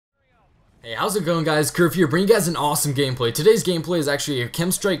Hey, how's it going, guys? Curve here, bringing you guys an awesome gameplay. Today's gameplay is actually a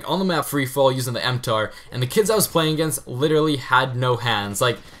chem strike on the map freefall using the MTAR, and the kids I was playing against literally had no hands.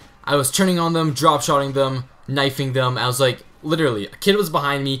 Like, I was turning on them, drop shotting them, knifing them. I was like, literally, a kid was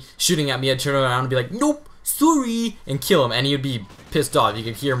behind me, shooting at me. I'd turn around and be like, nope, sorry, and kill him, and he would be pissed off. You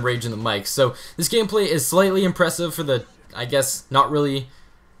could hear him rage in the mic. So, this gameplay is slightly impressive for the, I guess, not really,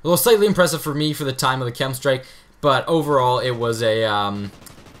 well, slightly impressive for me for the time of the chem strike, but overall, it was a,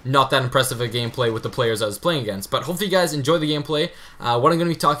 not that impressive a gameplay with the players I was playing against. But hopefully you guys enjoy the gameplay. What I'm going to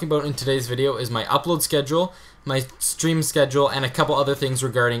be talking about in today's video is my upload schedule, my stream schedule, and a couple other things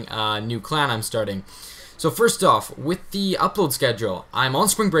regarding a new clan I'm starting. So first off, with the upload schedule, I'm on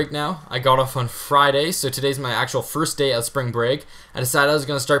spring break now. I got off on Friday, so today's my actual first day of spring break. I decided I was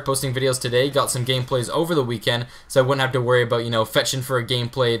going to start posting videos today, got some gameplays over the weekend, so I wouldn't have to worry about, you know, fetching for a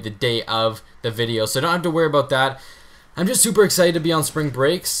gameplay the day of the video. So I don't have to worry about that. I'm just super excited to be on spring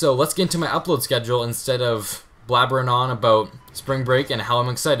break, so let's get into my upload schedule instead of blabbering on about spring break and how I'm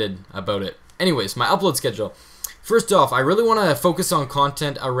excited about it. Anyways, my upload schedule. First off, I really want to focus on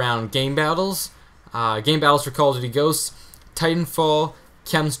content around game battles for Call of Duty Ghosts, Titanfall,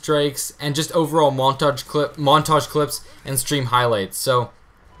 chem strikes, and just overall montage clips and stream highlights. So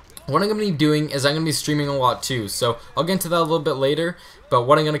what I'm going to be doing is I'm going to be streaming a lot too, so I'll get into that a little bit later, but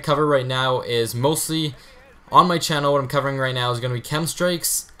what I'm going to cover right now is mostly on my channel. What I'm covering right now is going to be chem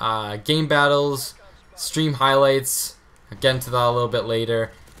strikes, game battles, stream highlights, I'll get into that a little bit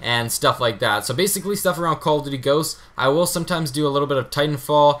later, and stuff like that. So basically stuff around Call of Duty Ghosts. I will sometimes do a little bit of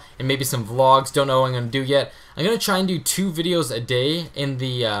Titanfall and maybe some vlogs. Don't know what I'm going to do yet. I'm going to try and do 2 videos a day in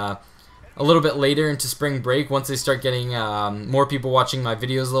the a little bit later into spring break once they start getting more people watching my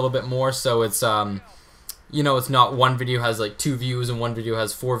videos a little bit more. So it's you know, it's not one video has like 2 views and one video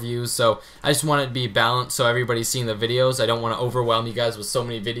has 4 views. So I just want it to be balanced so everybody's seeing the videos. I don't want to overwhelm you guys with so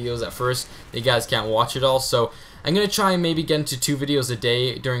many videos at first that you guys can't watch it all. So I'm going to try and maybe get into 2 videos a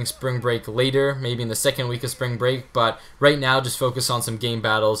day during spring break later, maybe in the second week of spring break. But right now, just focus on some game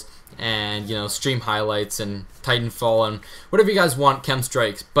battles and, you know, stream highlights and Titanfall and whatever you guys want, chem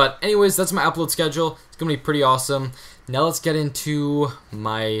strikes. But anyways, that's my upload schedule. It's going to be pretty awesome. Now let's get into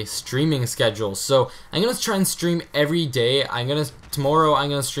my streaming schedule. So I'm gonna try and stream every day. Tomorrow I'm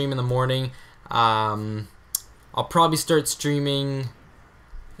gonna stream in the morning. I'll probably start streaming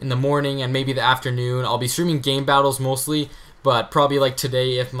in the morning and maybe the afternoon. I'll be streaming game battles mostly, but probably like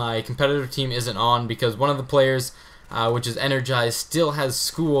today if my competitive team isn't on, because one of the players, which is Energized, still has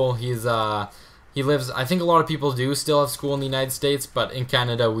school. He lives, I think a lot of people do still have school in the United States, but in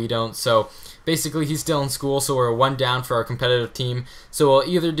Canada we don't. So basically he's still in school, so we're 1 down for our competitive team. So we'll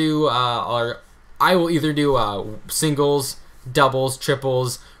either do, I will either do singles, doubles,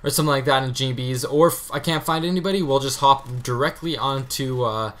 triples, or something like that in GBs, or if I can't find anybody, we'll just hop directly onto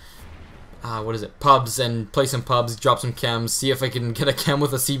what is it, pubs, and play some pubs, drop some chems, see if I can get a chem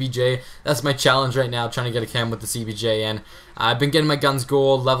with a CBJ. That's my challenge right now, trying to get a chem with the CBJ, and I've been getting my guns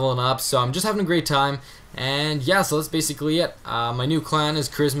gold, leveling up, so I'm just having a great time. And yeah, so that's basically it. My new clan is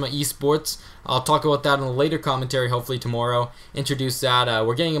Charisma Esports. I'll talk about that in a later commentary, hopefully tomorrow. Introduce that.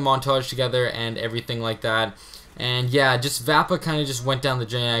 We're getting a montage together and everything like that. And yeah, just Vappa kind of just went down the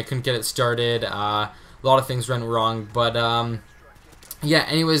drain. I couldn't get it started. A lot of things went wrong, but yeah.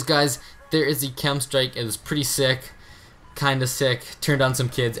 Anyways, guys, there is the chem strike. It was pretty sick, kind of sick. Turned on some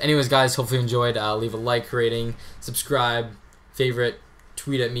kids. Anyways, guys, hopefully you enjoyed. Leave a like, rating, subscribe, favorite,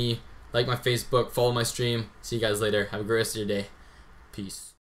 tweet at me. Like my Facebook, follow my stream. See you guys later. Have a great rest of your day. Peace.